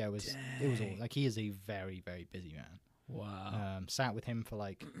yeah, it was all like, he is a very, very busy man. Wow. Sat with him for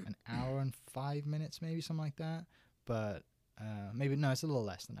like an hour and 5 minutes, maybe something like that. But maybe no, it's a little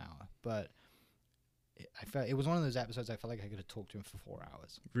less than an hour. But I felt it was one of those episodes I felt like I could have talked to him for 4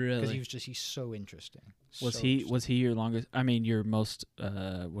 hours. Really? Because he's so interesting. Was he your longest? I mean, your most what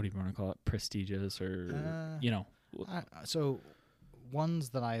do you want to call it? Prestigious or so ones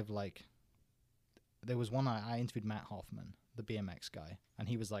that I've like. There was one I interviewed Matt Hoffman. the BMX guy, and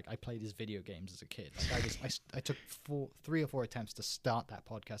he was like, I played his video games as a kid. Like I took 3 or 4 attempts to start that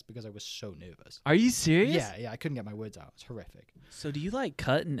podcast because I was so nervous. Are you serious? Yeah, I couldn't get my words out. It's horrific. So do you like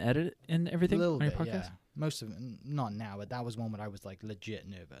cut and edit and everything A little on your bit, podcast? yeah. Most of it, not now, but that was one where I was like legit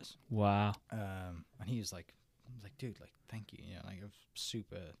nervous. Wow. And he was like, dude, like, thank you. You know, like, it was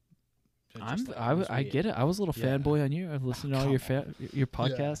super. I get it. I was a little fanboy on you. I've listened to all your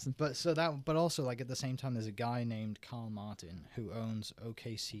podcasts. Yeah. But also, like, at the same time, there's a guy named Carl Martin who owns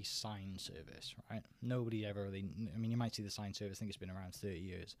OKC Sign Service, right? Nobody ever really, I mean, you might see the sign service, I think it's been around 30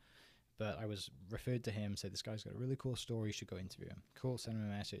 years. But I was referred to him, said, this guy's got a really cool story, you should go interview him. Cool, send him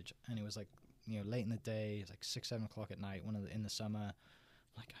a message. And it was like, you know, late in the day, it's like 6, 7 o'clock at night, in the summer.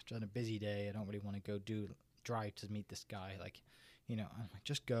 Like, after a busy day, I don't really want to go drive to meet this guy. Like, you know, I'm like,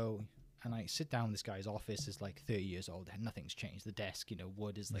 just go. And I sit down in this guy's office, is like 30 years old. Nothing's changed. The desk, you know,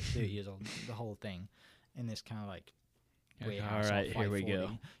 wood is like 30 years old. The whole thing in this kind of like warehouse. All right, here we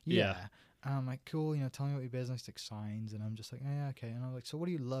go. Yeah. And I'm like, cool, you know, tell me about your business, like signs. And I'm just like, yeah, okay. And I'm like, so what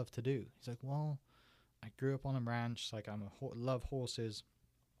do you love to do? He's like, well, I grew up on a ranch. Like, love horses.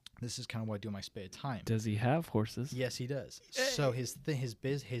 This is kind of what I do in my spare time. Does he have horses? Yes, he does. So his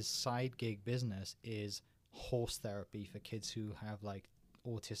side gig business is horse therapy for kids who have like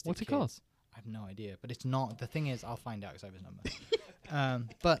autistic What's kids. it called? I have no idea, but it's not. The thing is, I'll find out because I have his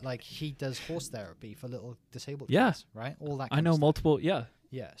number. But like, he does horse therapy for little disabled kids, right? All that. I know multiple. Yeah.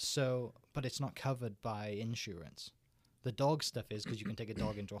 Yeah. So, but it's not covered by insurance. The dog stuff is because you can take a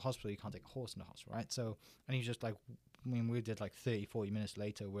dog into a hospital. You can't take a horse into a hospital, right? So, and he's just like, I mean, we did like 30, 40 minutes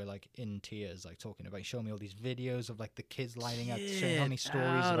later, we're like in tears, like talking about, showing me all these videos of like the kids lighting up, showing how many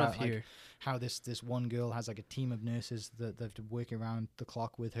stories about like how this one girl has like a team of nurses that they've to work around the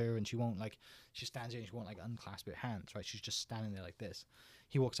clock with her, and she stands here and she won't like unclasp her hands, right? She's just standing there like this.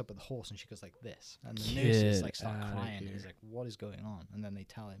 He walks up with the horse and she goes like this, and the nurses like start crying. He's like, what is going on? And then they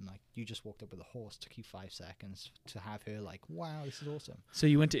tell him like, you just walked up with a horse, took you 5 seconds to have her like, wow, this is awesome. So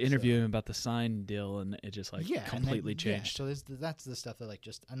you went to interview him about the sign deal, and it just like completely changed. So that's the stuff that like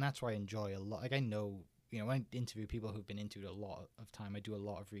and that's why I enjoy a lot. Like, I know, you know, when I interview people who've been into it a lot of time, I do a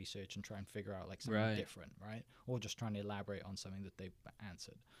lot of research and try and figure out like something different, right? Or just trying to elaborate on something that they've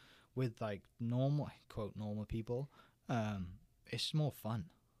answered. With like normal people, it's more fun.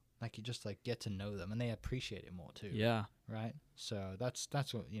 Like, you just like get to know them, and they appreciate it more too. Yeah. Right. So that's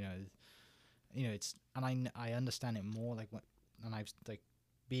what, you know, it's, and I understand it more, like, and I've like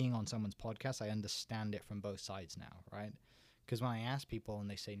being on someone's podcast, I understand it from both sides now, right? Because when I ask people and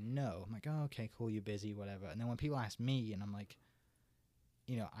they say no, I'm like, oh, okay, cool, you're busy, whatever. And then when people ask me, and I'm like,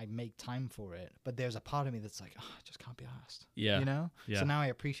 you know, I make time for it, but there's a part of me that's like, oh, I just can't be asked. Yeah. You know. Yeah. So now I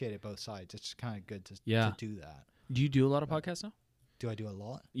appreciate it both sides. It's kind of good to do that. Do you do a lot of podcasts now? Do I do a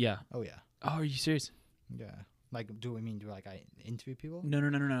lot? Yeah. Oh yeah. Oh, are you serious? Yeah. Like, do I interview people? No.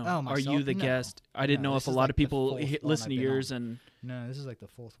 Oh, are you the guest? I didn't know if a lot of people listen to yours and. No, this is like the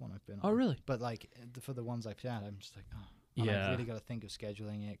 4th one I've been on. Oh, really? But like for the ones I've had, I'm just like, oh. Yeah. I've really got to think of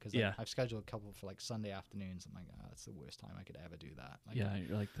scheduling it, because I've scheduled a couple for like Sunday afternoons. I'm like, oh, that's the worst time I could ever do that. Like, yeah,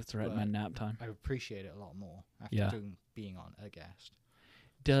 you're like, that's right, my nap time. I appreciate it a lot more after being on a guest.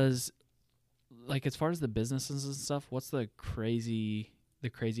 Does, like, as far as the businesses and stuff, what's the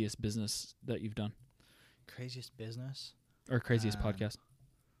craziest business that you've done? Craziest business? Or craziest podcast?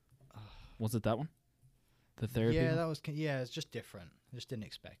 Was it that one? The therapy? Yeah, one? that was. Yeah, it's just different. I just didn't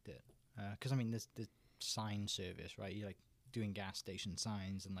expect it. Because I mean, this sign service, right? You're like doing gas station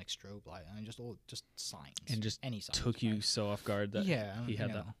signs and like strobe light, and just signs, and just any signs. Took you so off guard that he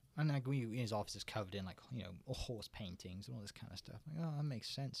had that. And like his office is covered in like, you know, horse paintings and all this kind of stuff. Like, oh, that makes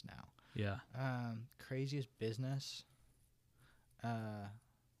sense now. Yeah. Craziest business.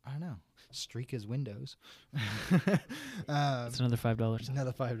 I don't know. Streaker's Windows. It's another $5.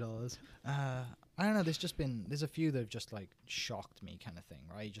 Another $5. I don't know. There's a few that have just like shocked me, kind of thing,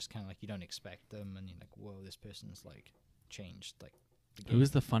 right? You just kind of like, you don't expect them, and you're like, whoa, this person's like changed like the game. Who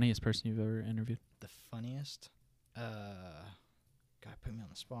is the funniest person you've ever interviewed? The funniest? God, put me on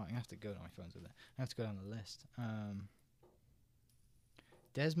the spot. I have to go to my phones with it. I have to go down the list.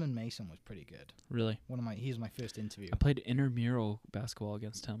 Desmond Mason was pretty good. Really? He was my first interview. I played intramural basketball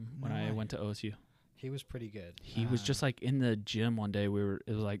against him when I went to OSU. He was pretty good. He was just like in the gym one day. It was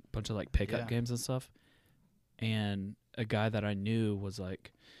like a bunch of like pickup games and stuff. And a guy that I knew was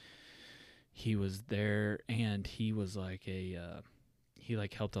like, he was there, and he was like he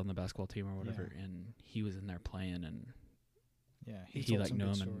like helped on the basketball team or whatever, and he was in there playing, and he like knew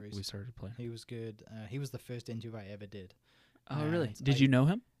him, and we started playing. He was good. He was the first interview I ever did. Oh, really? Did you know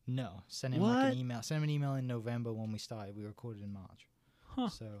him? No. Sent him like an email. Sent him an email in November when we started. We recorded in March. Huh.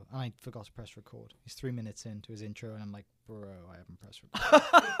 So I forgot to press record. He's 3 minutes into his intro, and I'm like, bro, I haven't pressed record.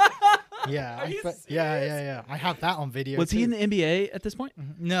 Yeah, yeah. I have that on video. Was he in the NBA at this point?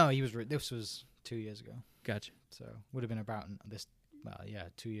 No, he was. This was 2 years ago. Gotcha. So would have been about this. Well, yeah,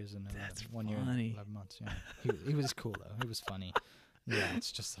 2 years and That's 1 year, funny. and 11 months. Yeah, he was cool though. He was funny. Yeah,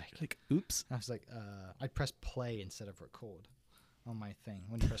 it's just like Oops. I was like, I pressed play instead of record on my thing.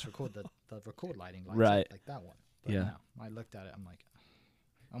 When you press record, the record lighting lights Right. up like that one. But Yeah. no, I looked at it. I'm like,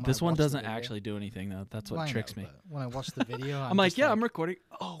 and when This I one watched the doesn't video- actually do anything though. That's what Well, I tricks know, me. but when I watched the video, I'm like, just yeah, I'm recording.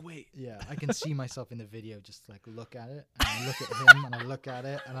 Oh wait. Yeah, I can see myself in the video just like look at it, and I look at him, and I look at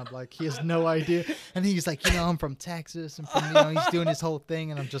it, and I'm like, he has no idea. And he's like, I'm from Texas, and from, he's doing his whole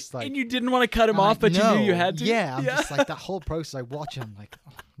thing, and I'm just like, And you didn't want to cut him I'm off, like, but you knew you "No." had to. Yeah, I'm just like that whole process. I watch him like,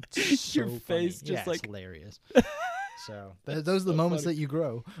 oh, it's so Your face funny. just yeah, like- it's hilarious. So those are the moments that you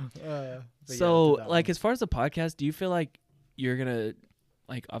grow. But yeah, So, did that like, one. as far as the podcast, do you feel like you're gonna,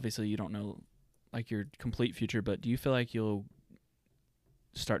 like, obviously you don't know, like, your complete future, but do you feel like you'll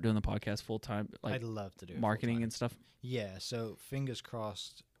start doing the podcast full time, like I'd love to do it marketing full-time. and stuff? Yeah, so fingers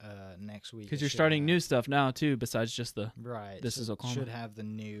crossed. Next week Because it you're should starting have- new stuff now too, besides just the. Right. This is Oklahoma. Should have the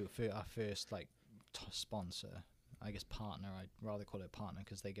new our first like sponsor, I guess partner. I'd rather call it partner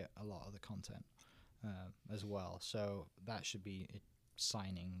because they get a lot of the content as well. So that should be it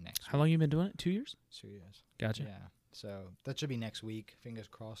signing next. How long you been doing it? 2 years? 2 years. Gotcha. Yeah. So that should be next week. Fingers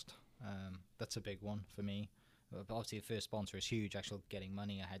crossed. That's a big one for me. But obviously, the first sponsor is huge. Actual getting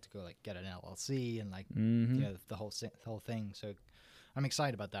money, I had to go like get an LLC and like Mm-hmm. the whole thing. So I'm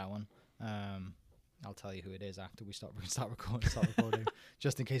excited about that one. I'll tell you who it is after we start recording,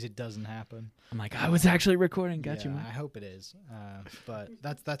 just in case it doesn't happen. I'm like, I was actually recording. Got yeah, you, man. I hope it is. But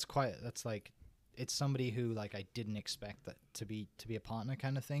that's like it's somebody who like I didn't expect that to be a partner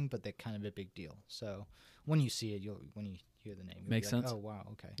kind of thing, but they're kind of a big deal. So when you see it, when you hear the name, you'll Makes be like, sense. Oh wow,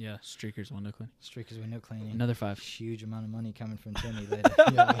 okay. Yeah, streakers window cleaning. Streakers window cleaning. Another 5. Huge amount of money coming from Timmy later.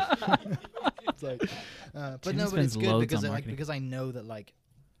 Yeah. It's like, but Timmy no, but spends it's good loads because on like marketing. because I know that like,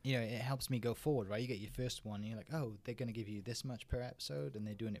 it helps me go forward, right? You get your first one, and you're like, oh, they're gonna give you this much per episode, and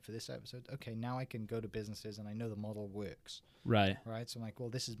they're doing it for this episode. Okay, now I can go to businesses, and I know the model works, Right. right? So I'm like, well,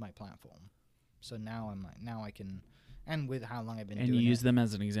 this is my platform. So now I can, and with how long I've been And doing you use it, them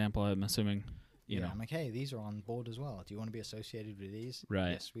as an example, I'm assuming. You know. I'm like, hey, these are on board as well. Do you want to be associated with these?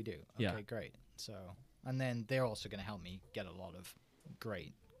 Right. Yes, we do. Okay, Yeah. great. So, and then they're also going to help me get a lot of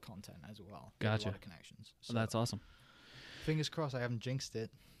great content as well. Get Gotcha. A lot of connections. So Well, that's awesome. fingers crossed. I haven't jinxed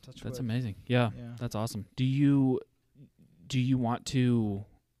it. That's amazing. Yeah, Yeah. that's awesome. Do you want to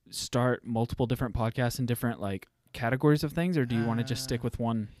start multiple different podcasts in different like categories of things, or do you want to just stick with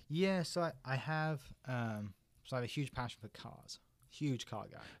one? Yeah. So I have I have a huge passion for cars. Huge car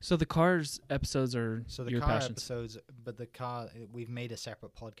guy. So the Cars episodes are So the your car passions. episodes, but the car we've made a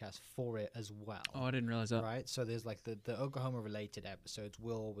separate podcast for it as well. Oh, I didn't realize that. Right, so there's like the Oklahoma related episodes.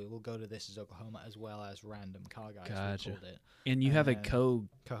 We will go to This Is Oklahoma as well as Random Car Guys. Gotcha. We called it And you have a Uh,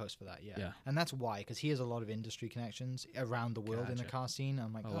 co-host for that, yeah. Yeah. And that's why, because he has a lot of industry connections around the world in the Gotcha. car scene.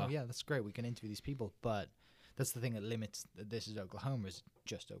 I'm like, Oh, oh wow. yeah, that's great. We can interview these people, but that's the thing that limits This Is Oklahoma is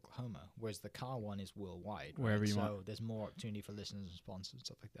just Oklahoma, whereas the car one is worldwide. Wherever right? you so want. there's more opportunity for listeners and sponsors and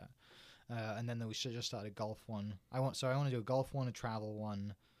stuff like that. And then we should just start a golf one. I want to do a golf one, a travel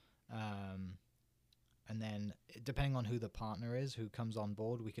one, and then depending on who the partner is, who comes on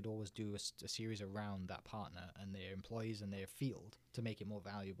board, we could always do a series around that partner and their employees and their field to make it more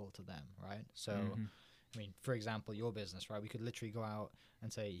valuable to them, right? So, Mhm. I mean, for example, your business, right? We could literally go out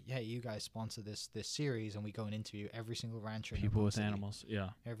and say, hey, you guys sponsor this series, and we go and interview every single rancher in People Oklahoma with City, animals.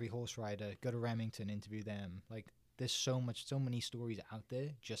 Yeah. every horse rider, go to Remington, interview them. Like, there's so many stories out there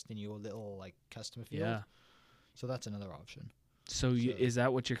just in your little like customer field. Yeah. So that's another option. So, is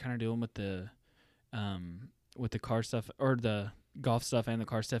that what you're kind of doing with the car stuff or the golf stuff and the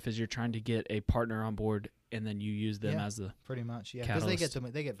car stuff? Is you're trying to get a partner on board and then you use them Yeah. as the Pretty much, yeah, because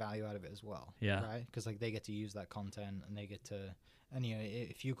Catalyst. they get value out of it as well. Yeah. Right, because like they get to use that content and they get to, and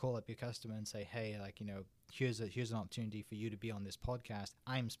if you call up your customer and say, hey, like here's an opportunity for you to be on this podcast.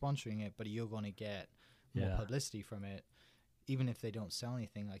 I'm sponsoring it, but you're going to get more Yeah. publicity from it. Even if they don't sell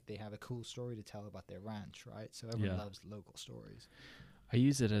anything, like they have a cool story to tell about their ranch, right? So everyone Yeah. loves local stories. I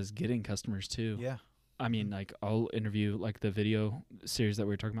use it as getting customers too. Yeah. I mean, like I'll interview like the video series that we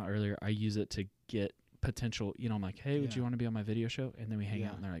were talking about earlier. I use it to get potential. I'm like, hey, would Yeah. you want to be on my video show? And then we hang Yeah.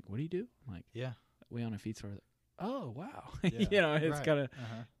 out, and they're like, what do you do? I'm like, Yeah. we own a feed store. Oh wow, Yeah. it's Right. kind of.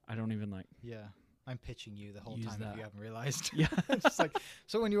 Uh-huh. I don't even like. Yeah. I'm pitching you the whole Use time that. if you haven't realized. Yeah. It's just like,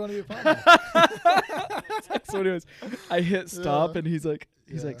 so when you want to be a partner? So anyways, I hit stop, Yeah. and he's like,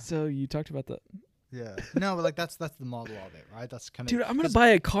 Yeah. so you talked about that. Yeah. No, but like that's the model of it, right? That's kind of. Dude, I'm gonna buy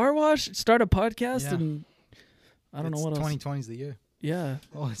a car wash, start a podcast, Yeah. and I don't know what else. 2020 is the year. Yeah,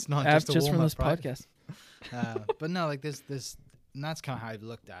 Oh, it's not just just a from this warm-up, right? podcast. But no, like this, and that's kind of how I've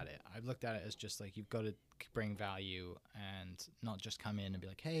looked at it. I've looked at it as just like you've got to bring value and not just come in and be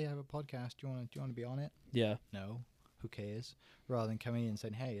like, hey, I have a podcast. Do you want to be on it? Yeah, No, who cares? Rather than coming in and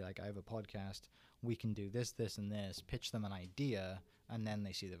saying, hey, like I have a podcast. We can do this, this, and this. Pitch them an idea, and then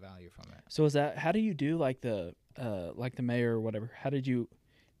they see the value from it. so is that how do you do like the mayor or whatever? How did you?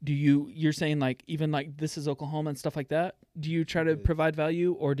 You're saying like even like This Is Oklahoma and stuff like that? Do you try to With- provide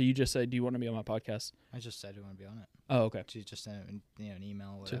value, or do you just say, do you want to be on my podcast? I just said we want to be on it. Oh, okay. She just sent an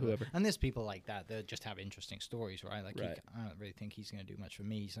email or To whatever. whoever. And there's people like that that just have interesting stories, right? Like Right. I don't really think he's going to do much for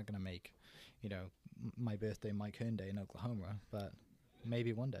me. He's not going to make, my birthday Mike Hearn Day in Oklahoma, but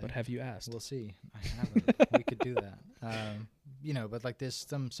maybe one day. But have you asked? We'll see. I haven't. We could do that. But like there's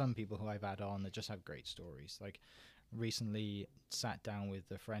some people who I've had on that just have great stories. Like recently sat down with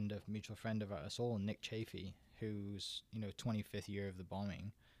mutual friend of us all, Nick Chafee, who's 25th year of the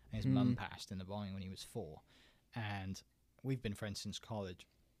bombing, and his mum passed in the bombing when he was 4, and we've been friends since college.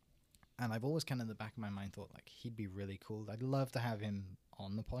 And I've always kind of in the back of my mind thought like he'd be really cool. I'd love to have him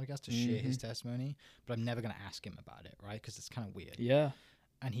on the podcast to share his testimony, but I'm never going to ask him about it, right? Because it's kind of weird. Yeah.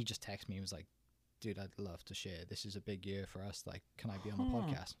 And he just texted me. He was like, dude, I'd love to share. This is a big year for us. Like, can I be on the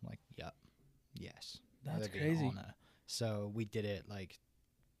podcast? I'm like, yep. Yes. That's That'd be an crazy. honor. So we did it like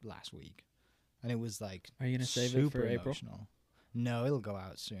last week. And it was like Are you gonna save it super for April? emotional. No, it'll go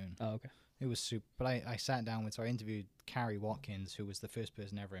out soon. Oh, okay. It was super. But I sat down with, so I interviewed Carrie Watkins, who was the first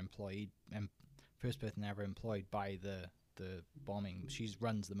person ever employed by the bombing. She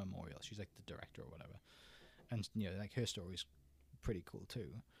runs the memorial. She's like the director or whatever. And like her story's pretty cool too.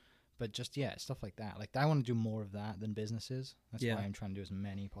 But just stuff like that. Like I want to do more of that than businesses. That's Yeah. why I'm trying to do as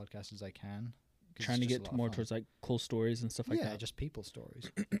many podcasts as I can. 'Cause Trying to it's just get a lot more of fun. towards like cool stories and stuff like that. Just people stories.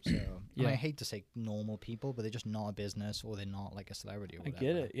 So and Yeah. I hate to say normal people, but they're just not a business or they're not like a celebrity or I whatever.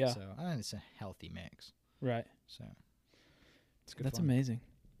 get it, yeah. So I think it's a healthy mix. Right. So it's good That's fun. amazing.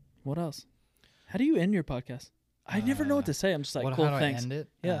 What else? How do you end your podcast? I never know what to say. I'm just like, cool, how do thanks. I end it?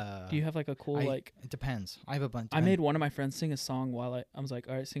 Yeah. Do you have like a cool like? It depends. I have a bunch. I made one of my friends sing a song while I was like,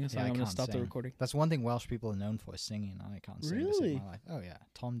 all right, sing a song. I I'm gonna can't stop the sing. recording. That's one thing Welsh people are known for, is singing. And I can't sing to Really? save my life. Oh yeah,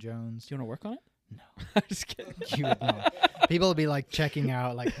 Tom Jones. Do you want to work on it? No. I'm just kidding. You would not. People will be like checking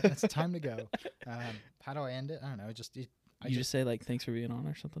out, like it's time to go. How do I end it? I don't know. I You just say like, thanks for being on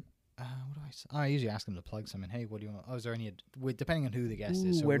or something. what do I say? I usually ask them to plug something. Hey, what do you want? Oh, is there any? Depending on who the guest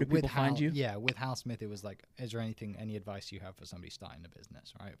is. Ooh, So where do with people find Hal- you? Yeah, with Hal Smith, it was like, is there any advice you have for somebody starting a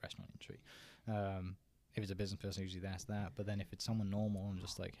business, right? Restaurant industry. If it's a business person, usually that's that. But then if it's someone normal, I'm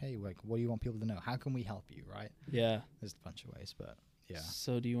just like, hey, like, what do you want people to know? How can we help you, right? Yeah. There's a bunch of ways, but yeah.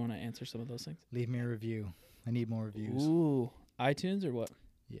 So do you want to answer some of those things? Leave me a review. I need more reviews. Ooh, iTunes or what?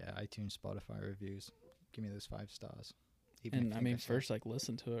 Yeah, iTunes, Spotify reviews. Give me those 5 stars. Even And if I you mean, think first like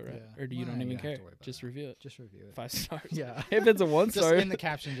listen to it, right? Yeah. Or do you Well, don't even you don't have care? to worry about Just that. review it. Just review it. 5 stars. Yeah. If it's a 1 Just star, in the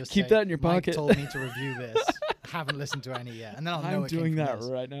caption, just keep say, that in your Mike pocket. told me to review this. Haven't listened to any yet, and then I'll know I'm it came doing from that this.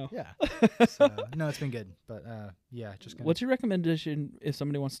 right now. Yeah. So, no, it's been good, but just gonna, What's your recommendation if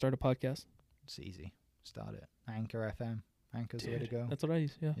somebody wants to start a podcast? it's easy. Start it. Anchor FM. Anchor's the way to go. That's what I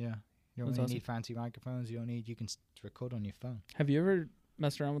use. Yeah. Yeah. You don't That's really awesome. need fancy microphones. You can record on your phone. Have you ever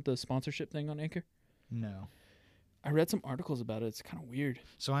messed around with the sponsorship thing on Anchor? No. I read some articles about it. It's kind of weird.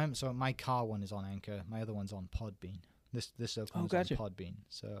 So my car one is on Anchor. My other one's on Podbean. This one's gotcha. on Podbean.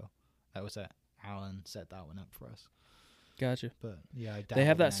 So that was Alan set that one up for us. Gotcha. But yeah, I They have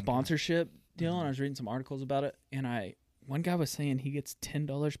dabbled in that Anchor. sponsorship deal, and Mhm. I was reading some articles about it. And one guy was saying he gets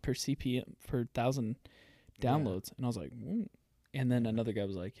 $10 per CPM per 1,000 downloads, and I was like, "Ooh." And then another guy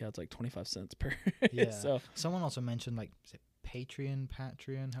was like, yeah, it's like 25 cents per. Yeah. So Someone also mentioned like, is it Patreon? however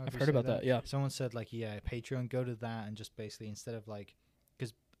I've you heard say about that. Yeah. Someone said like, yeah, Patreon, go to that and just basically instead of like,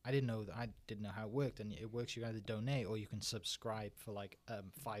 because I didn't know how it worked, and it works. You either donate or you can subscribe for like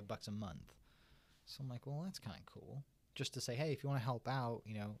 $5 a month. So I'm like, well, that's kind of cool. Just to say, hey, if you want to help out,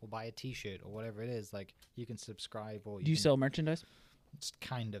 or buy a T-shirt or whatever it is, like you can subscribe or Do you can sell merchandise? just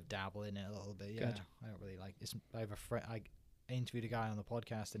kind of dabble in it a little bit. Yeah, Gotcha. I don't really like. I have a friend. I interviewed a guy on the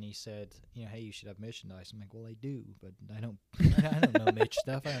podcast, and he said, hey, you should have merchandise. I'm like, well, I do, but I don't. I don't know merch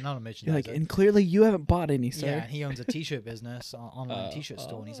stuff. I'm not a merchandise. You're like, and clearly you haven't bought any, sir. Yeah, and he owns a T-shirt business, online T-shirt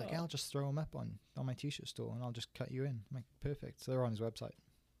store, and he's like, oh. I'll just throw them up on my T-shirt store, and I'll just cut you in. I'm like, perfect. So they're on his website.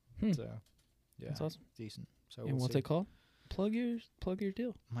 Hmm. So yeah, That's awesome. decent. So And we'll what's see. it called? Plug your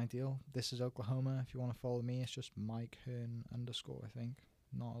deal. My deal. This is Oklahoma. If you want to follow me, it's just Mike Hearn _. I think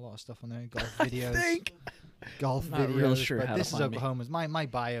not a lot of stuff on there. Golf videos. golf Not videos. real sure but how to this is find me. Oklahoma's. My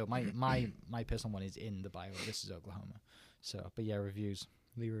bio, my personal one is in the bio. This is Oklahoma. So, but yeah, reviews.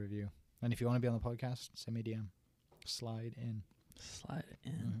 Leave a review. And if you want to be on the podcast, send me a DM. Slide in. Slide it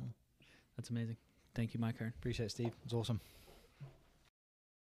in. That's amazing. Thank you, my turn. Appreciate it, Steve. It's awesome.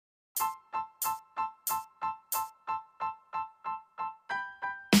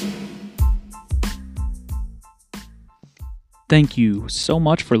 Thank you so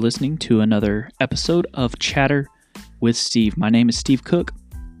much for listening to another episode of Chatter with Steve. My name is Steve Cook,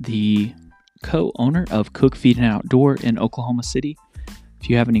 the co-owner of Cook Feed and Outdoor in Oklahoma City. If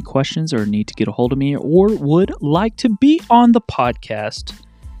you have any questions or need to get a hold of me or would like to be on the podcast,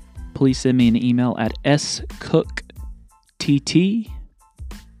 please send me an email at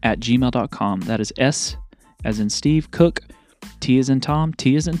scookt@gmail.com. That is S as in Steve, Cook, T as in Tom,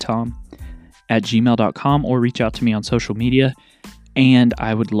 T as in Tom, @gmail.com, or reach out to me on social media, and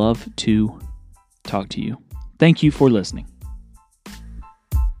I would love to talk to you. Thank you for listening.